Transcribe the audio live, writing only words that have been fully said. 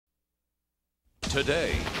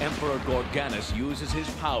Today, Emperor Gorganus uses his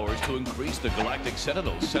powers to increase the Galactic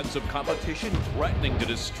Sentinel's sense of competition, threatening to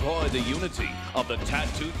destroy the unity of the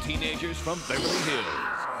tattooed teenagers from Beverly Hills.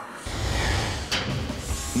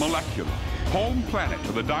 Molecular, home planet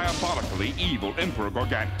to the diabolically evil Emperor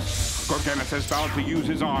Gorganus. Gorganus has vowed to use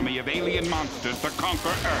his army of alien monsters to conquer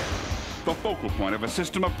Earth, the focal point of a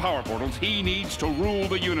system of power portals he needs to rule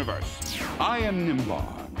the universe. I am Nimbar,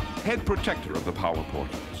 head protector of the power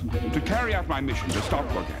portals. To carry out my mission to stop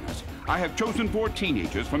Gorganus, I have chosen 4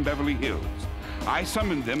 teenagers from Beverly Hills. I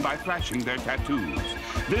summoned them by flashing their tattoos.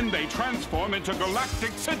 Then they transform into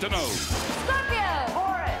galactic sentinels. Scorpio!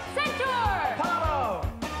 Horus! Centaur! Apollo!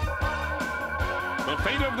 The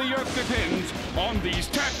fate of the Earth depends on these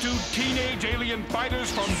tattooed teenage alien fighters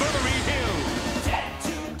from Beverly Hills.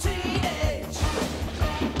 Tattooed teenage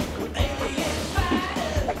alien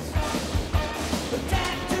fighters.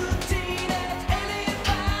 Tattooed teenage alien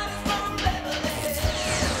fighters from Beverly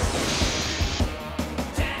Hills.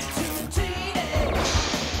 Tattooed teenage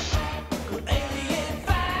alien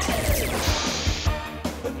fighters.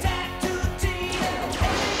 Tattooed teenage alien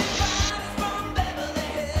fighters from Beverly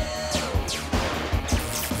Hills. Tattooed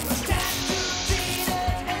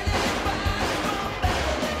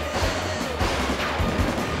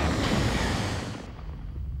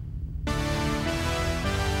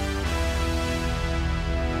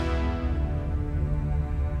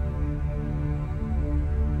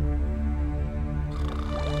alien fighters from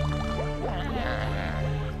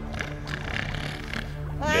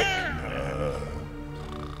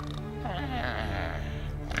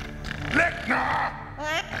Beverly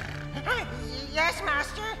Yes,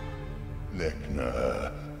 Master?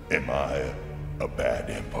 Vecna, am I a bad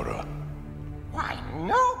emperor? Why,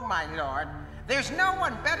 no, my lord. There's no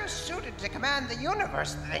one better suited to command the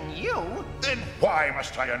universe than you. Then why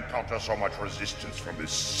must I encounter so much resistance from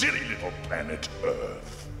this silly little planet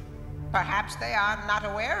Earth? Perhaps they are not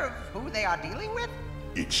aware of who they are dealing with?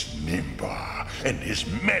 It's Nimbar and his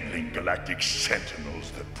meddling galactic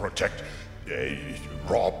sentinels that protect,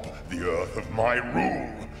 rob the Earth of my rule.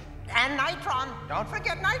 And Nitron. Don't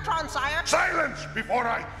forget Nitron, sire. Silence before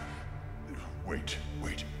I... Wait.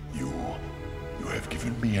 You have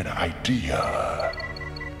given me an idea.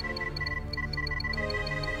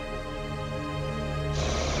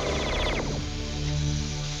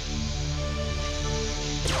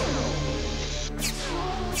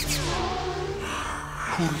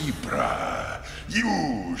 Culebra,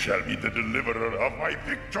 you shall be the deliverer of my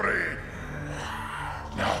victory.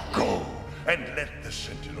 Now go and let the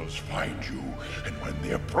sentinels find you, and when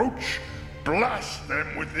they approach, blast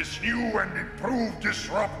them with this new and improved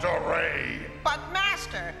disruptor ray. But,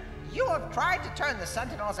 Master, you have tried to turn the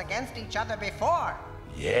Sentinels against each other before.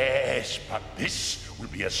 Yes, but this will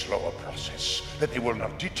be a slower process that they will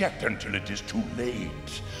not detect until it is too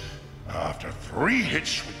late. After 3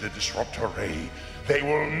 hits with the disruptor ray, they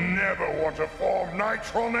will never want to form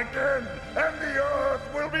Nitron again, and the Earth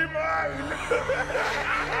will be mine!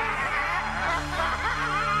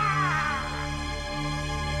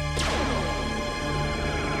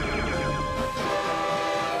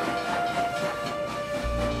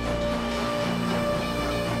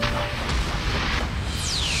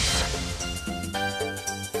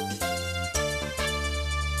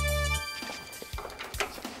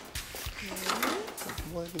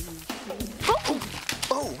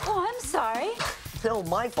 Oh, I'm sorry. No,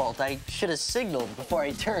 my fault. I should have signaled before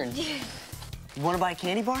I turned. You want to buy a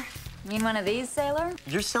candy bar? You mean one of these, sailor?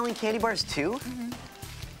 You're selling candy bars too?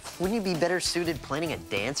 Wouldn't you be better suited planning a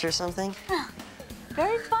dance or something?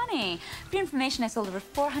 Very funny. For your information, I sold over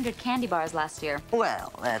 400 candy bars last year.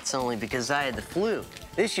 Well, that's only because I had the flu.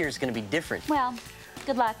 This year's gonna be different. Well,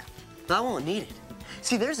 good luck. I won't need it.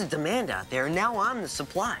 See, there's a demand out there, and now I'm the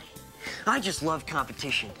supply. I just love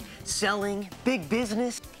competition. Selling, big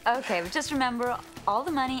business. Okay, but just remember, all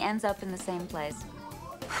the money ends up in the same place.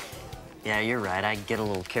 Yeah, you're right. I get a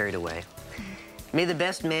little carried away. May the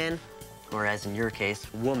best man, or as in your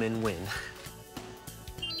case, woman, win.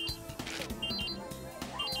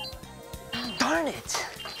 Darn it!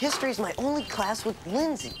 History's my only class with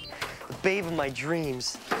Lindsay, the babe of my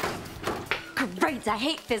dreams. Great, I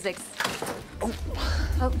hate physics.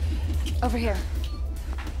 Oh, over here.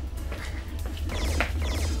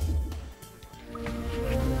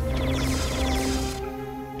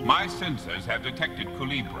 My sensors have detected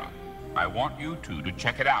Culebra. I want you two to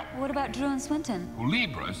check it out. What about Drew and Swinton?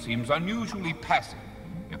 Culebra seems unusually passive.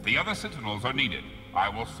 If the other sentinels are needed, I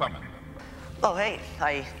will summon them. Oh, hey,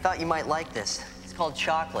 I thought you might like this. It's called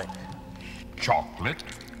chocolate. Chocolate?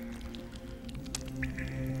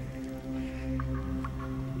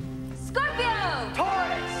 Scorpio!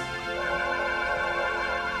 Taurus!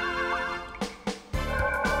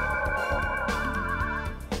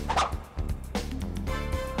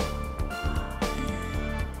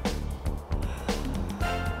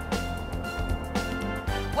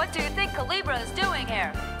 do you think Calibra is doing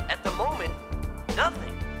here? At the moment, nothing.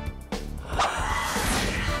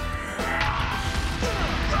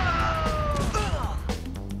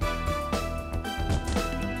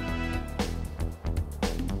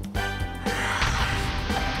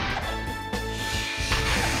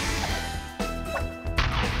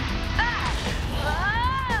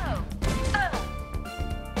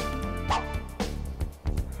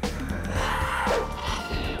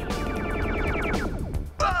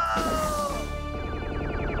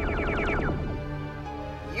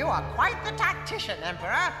 You are quite the tactician,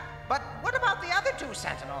 Emperor. But what about the other two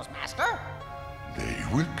Sentinels, Master? They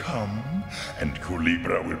will come, and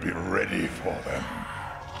Culebra will be ready for them.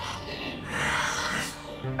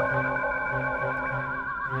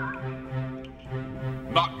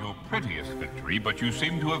 Not your prettiest victory, but you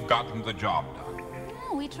seem to have gotten the job done.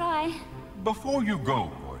 Oh, we try. Before you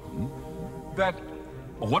go, Gordon, that...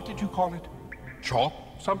 what did you call it? Chalk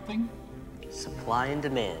something? Supply and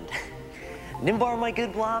demand. Nimbar, my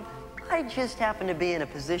good blob, I just happen to be in a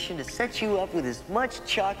position to set you up with as much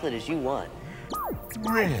chocolate as you want.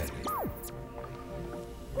 Really?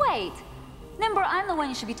 Wait. Nimbar, I'm the one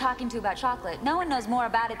you should be talking to about chocolate. No one knows more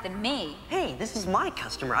about it than me. Hey, this is my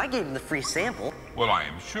customer. I gave him the free sample. Well, I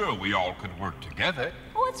am sure we all could work together.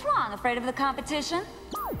 What's wrong? Afraid of the competition?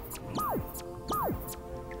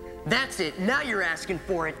 That's it. Now you're asking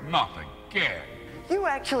for it. Not again. You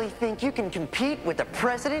actually think you can compete with the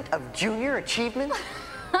president of Junior Achievement?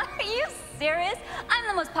 Are you serious? I'm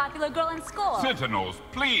the most popular girl in school. Sentinels,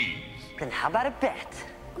 please. Then how about a bet?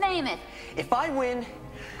 Name it. If I win,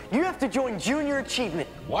 you have to join Junior Achievement.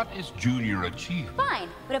 What is Junior Achievement? Fine,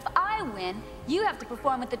 but if I win, you have to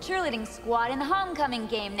perform with the cheerleading squad in the homecoming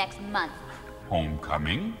game next month.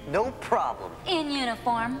 Homecoming? No problem. In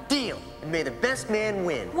uniform. Deal. And may the best man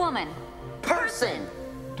win. Woman. Person.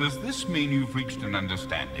 Does this mean you've reached an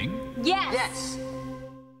understanding? Yes. Yes.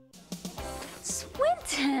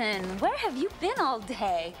 Swinton, where have you been all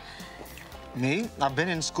day? Me? I've been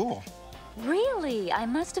in school. Really? I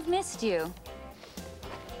must have missed you.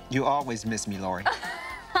 You always miss me, Lori.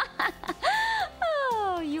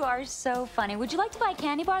 Oh, you are so funny. Would you like to buy a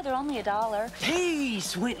candy bar? They're only $1. Hey,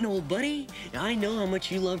 Swinton, old buddy. I know how much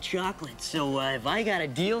you love chocolate, so have I got a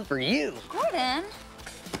deal for you. Gordon.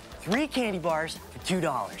 3 candy bars for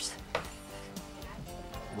 $2.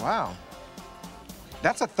 Wow.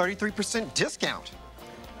 That's a 33% discount.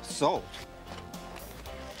 Sold.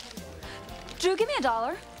 Drew, give me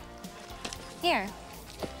 $1. Here.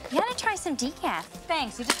 You gotta try some decaf.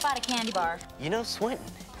 Thanks, you just bought a candy bar. You know, Swinton,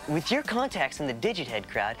 with your contacts in the Digit Head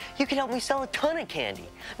crowd, you could help me sell a ton of candy.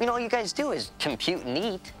 I mean, all you guys do is compute and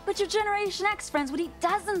eat. But your Generation X friends would eat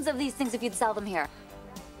dozens of these things if you'd sell them here.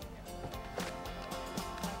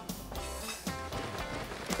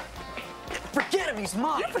 Forget him, he's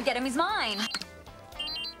mine. You forget him, he's mine.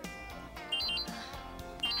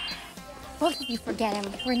 Both of you forget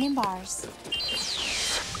him. We're Nimbars.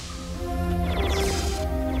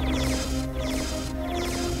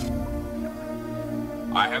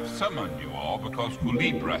 I have summoned you all because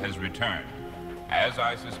Culebra has returned. As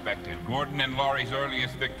I suspected, Gordon and Laurie's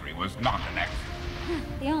earliest victory was not an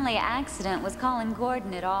accident. The only accident was calling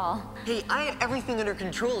Gordon at all. Hey, I had everything under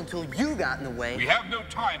control until you got in the way. We have no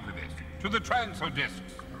time for this. To the transfer discs.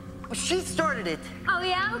 Well, she started it. Oh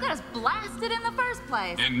yeah? Who got us blasted in the first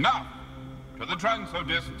place? Enough! To the transfer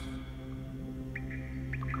discs.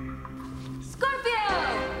 Scorpio!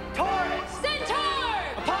 Taurus! Centaur!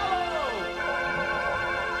 Apollo!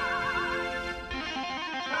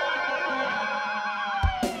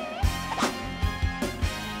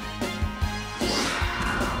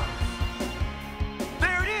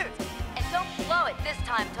 There it is! And don't blow it this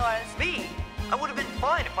time, Taurus. Me? I would have been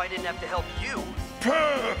fine if I didn't have to help you.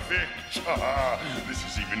 Perfect! This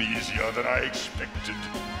is even easier than I expected.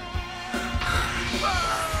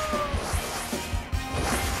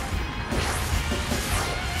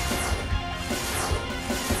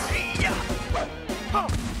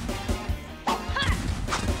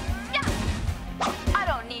 I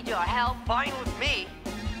don't need your help. Fine with me.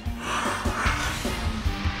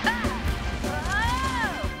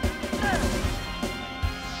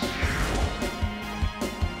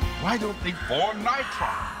 Why don't they form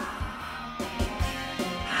Nitron?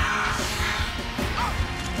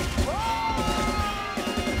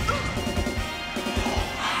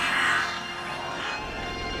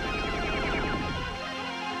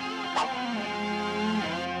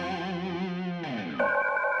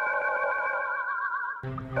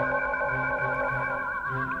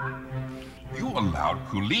 You allowed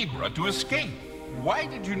Culebra to escape. Why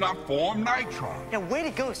did you not form Nitron? Yeah, way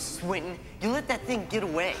to go, Swinton. You let that thing get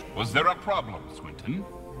away. Was there a problem, Swinton?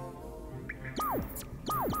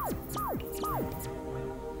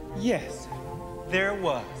 Yes, there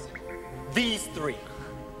was. These three.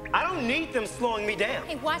 I don't need them slowing me down.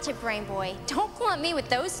 Hey, watch it, Brain Boy. Don't blunt me with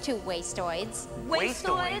those two wastoids.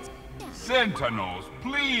 Wastoids? Sentinels,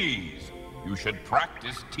 please. You should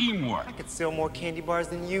practice teamwork. I could sell more candy bars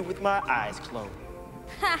than you with my eyes closed.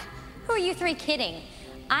 Ha! Who are you three kidding?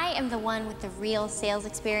 I am the one with the real sales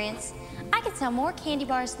experience. I could sell more candy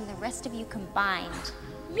bars than the rest of you combined.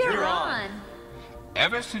 You're on.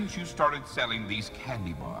 Ever since you started selling these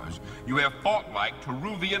candy bars, you have fought like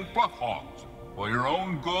Teruvian fluff hogs. For your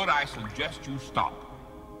own good, I suggest you stop.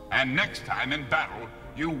 And next time in battle,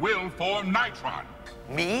 you will form Nitron.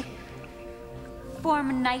 Me?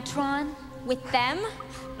 Form Nitron? With them?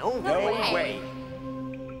 No way.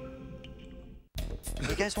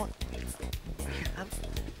 You guys want?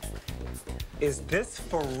 Is this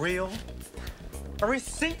for real? A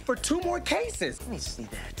receipt for 2 more cases. Let me see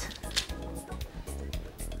that.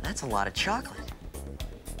 That's a lot of chocolate.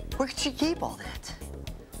 Where could she keep all that?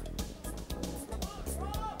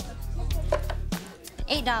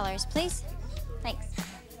 $8, please. Thanks.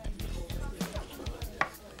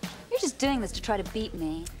 You're just doing this to try to beat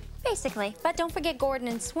me. Basically, but don't forget Gordon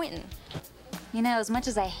and Swinton. You know, as much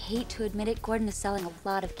as I hate to admit it, Gordon is selling a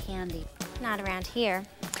lot of candy. Not around here.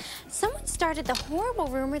 Someone started the horrible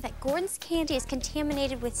rumor that Gordon's candy is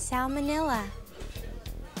contaminated with salmonella.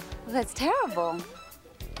 Well, that's terrible.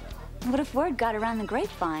 What if word got around the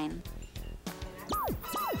grapevine?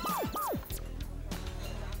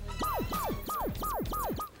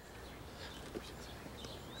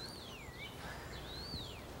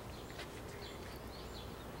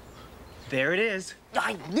 There it is.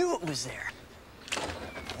 I knew it was there.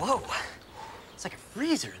 Whoa, it's like a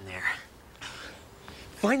freezer in there.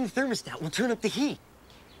 Find the thermostat, we'll turn up the heat.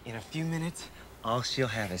 In a few minutes, all she'll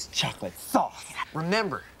have is chocolate sauce.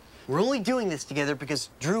 Remember, we're only doing this together because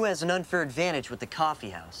Drew has an unfair advantage with the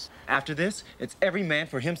coffee house. After this, it's every man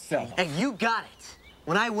for himself. Hey, you got it.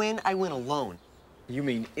 When I win alone. You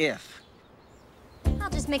mean if.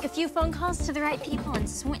 I'll just make a few phone calls to the right people and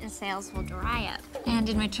Swinton sales will dry up. And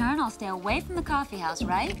in return, I'll stay away from the coffee house,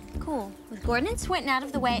 right? Cool. With Gordon and Swinton out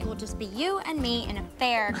of the way, it will just be you and me in a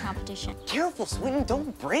fair competition. Careful, Swinton,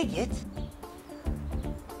 don't break it.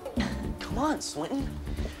 Come on, Swinton.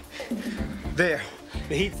 There,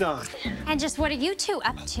 the heat's on. And just what are you two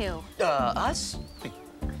up to? Us?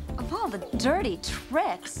 Of all the dirty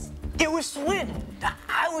tricks. It was Swinton.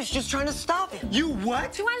 I was just trying to stop him. You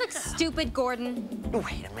what? Do I look stupid, Gordon?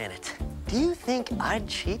 Wait a minute. Do you think I'd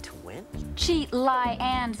cheat to win? Cheat, lie,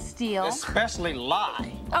 and steal. Especially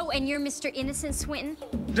lie. Oh, and you're Mr. Innocent Swinton?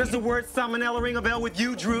 Does the word salmonella ring a bell with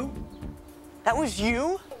you, Drew? That was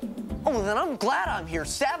you? Oh, then I'm glad I'm here.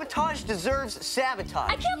 Sabotage deserves sabotage.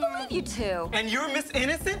 I can't believe you two. And you're Miss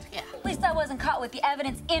Innocent? Yeah. At least I wasn't caught with the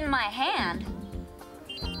evidence in my hand.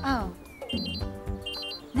 Oh.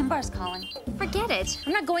 Nimbar's calling. Forget it.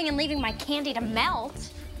 I'm not going and leaving my candy to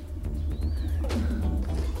melt.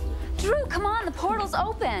 Drew, come on, the portal's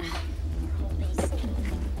open.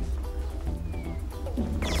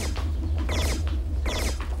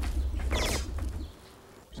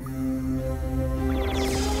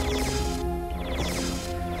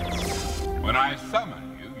 When I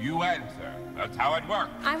summon you, you answer. That's how it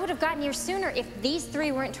works. I would have gotten here sooner if these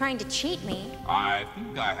three weren't trying to cheat me. I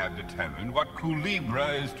think I have determined what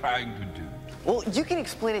Culebra is trying to do. Well, you can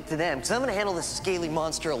explain it to them, because I'm going to handle this scaly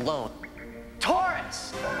monster alone.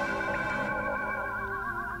 Taurus!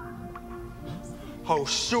 Oh,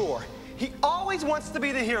 sure. He always wants to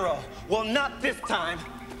be the hero. Well, not this time.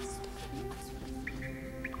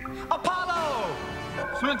 Apollo!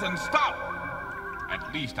 Swinton, stop!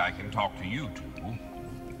 At least I can talk to you two.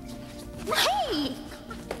 Hey!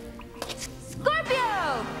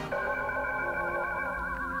 Scorpio!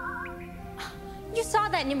 You saw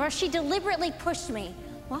that, Nimbar. She deliberately pushed me.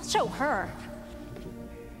 Well, I'll show her.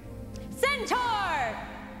 Centaur!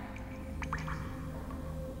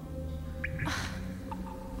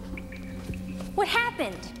 What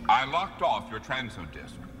happened? I locked off your transo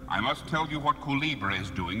disc. I must tell you what Culebra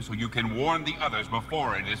is doing so you can warn the others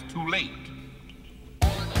before it is too late.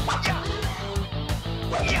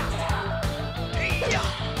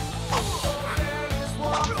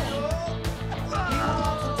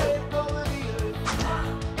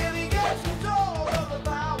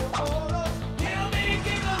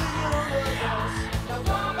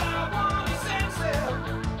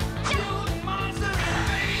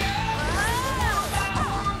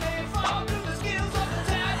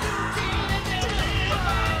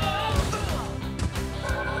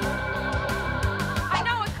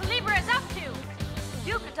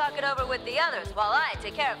 Talk it over with the others while I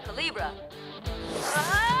take care of Culebra.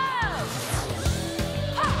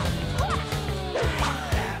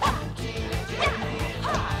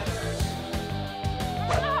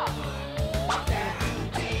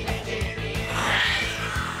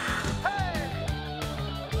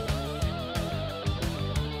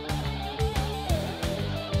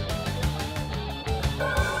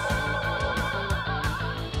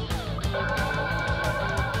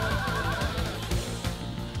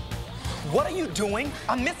 What are you doing?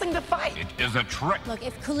 I'm missing the fight. It is a trick. Look,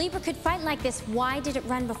 if Calibra could fight like this, why did it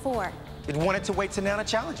run before? It wanted to wait till now to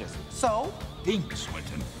challenge us. So? Think,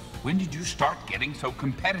 Swinton. When did you start getting so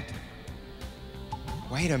competitive?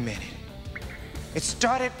 Wait a minute. It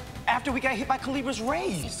started after we got hit by Calibra's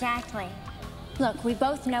rays. Exactly. Look, we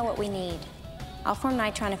both know what we need. I'll form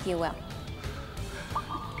Nitron if you will.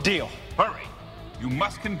 Deal. Hurry. You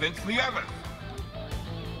must convince the others.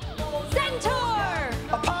 Centaur!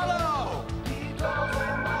 Apollo!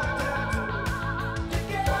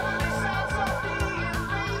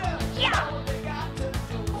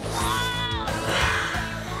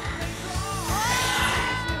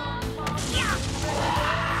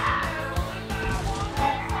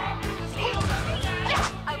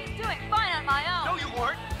 I was doing fine on my own. No, you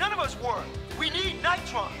weren't. None of us were. We need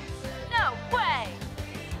Nitron. No way.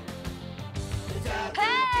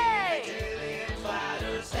 Hey!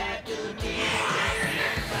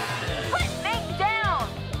 Put me down!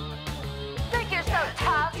 Think you're so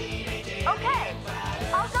tough? Okay,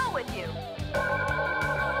 I'll go with you.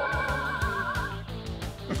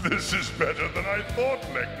 This is better than I thought,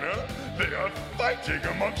 Legna. They are fighting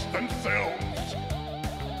amongst themselves.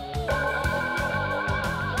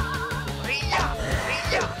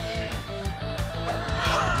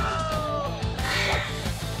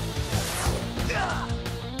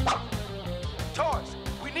 Taurus,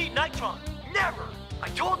 we need Nitron. Never! I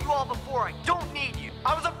told you all before, I don't need you.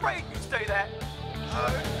 I was afraid you'd say that.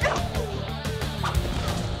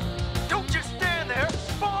 Don't just stand there.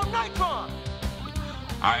 Spawn Nitron!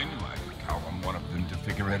 I knew I could count on one of them to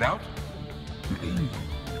figure it out.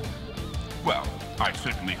 Well, I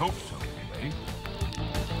certainly hope so, anyway.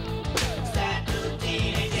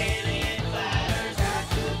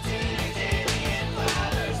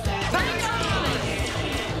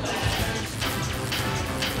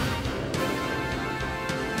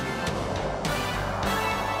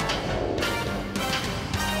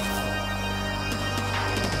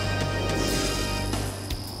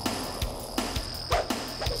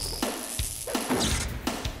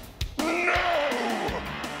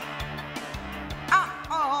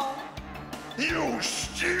 You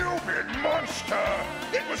stupid monster!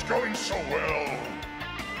 It was going so well.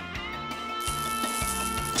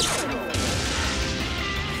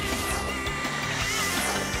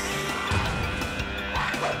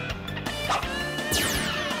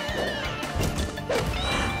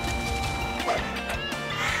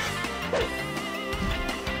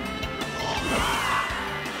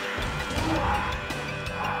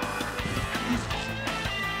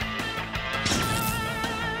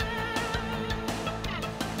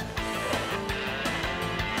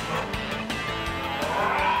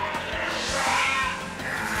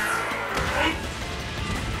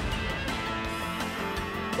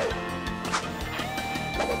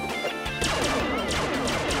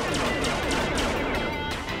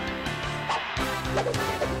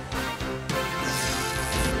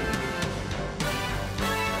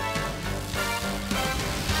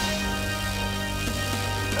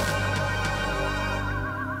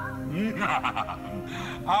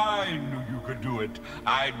 I knew you could do it.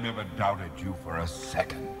 I never doubted you for a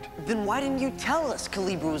second. Then why didn't you tell us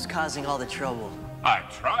Calibra was causing all the trouble? I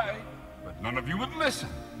tried, but none of you would listen.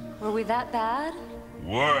 Were we that bad?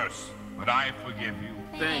 Worse, but I forgive you.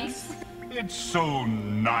 Thanks. It's so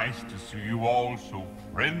nice to see you all so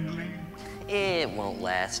friendly. It won't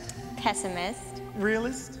last. Pessimist.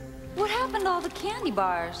 Realist? What happened to all the candy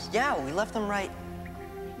bars? Yeah, we left them right.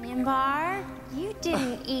 Nimbar, you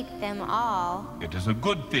didn't eat them all. It is a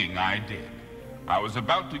good thing I did. I was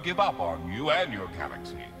about to give up on you and your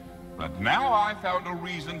galaxy. But now I found a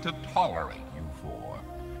reason to tolerate you four.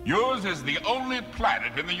 Yours is the only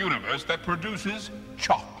planet in the universe that produces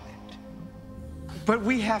chocolate. But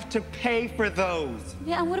we have to pay for those.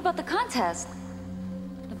 Yeah, and what about the contest?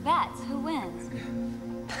 The bets, who wins?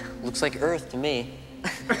 Looks like Earth to me.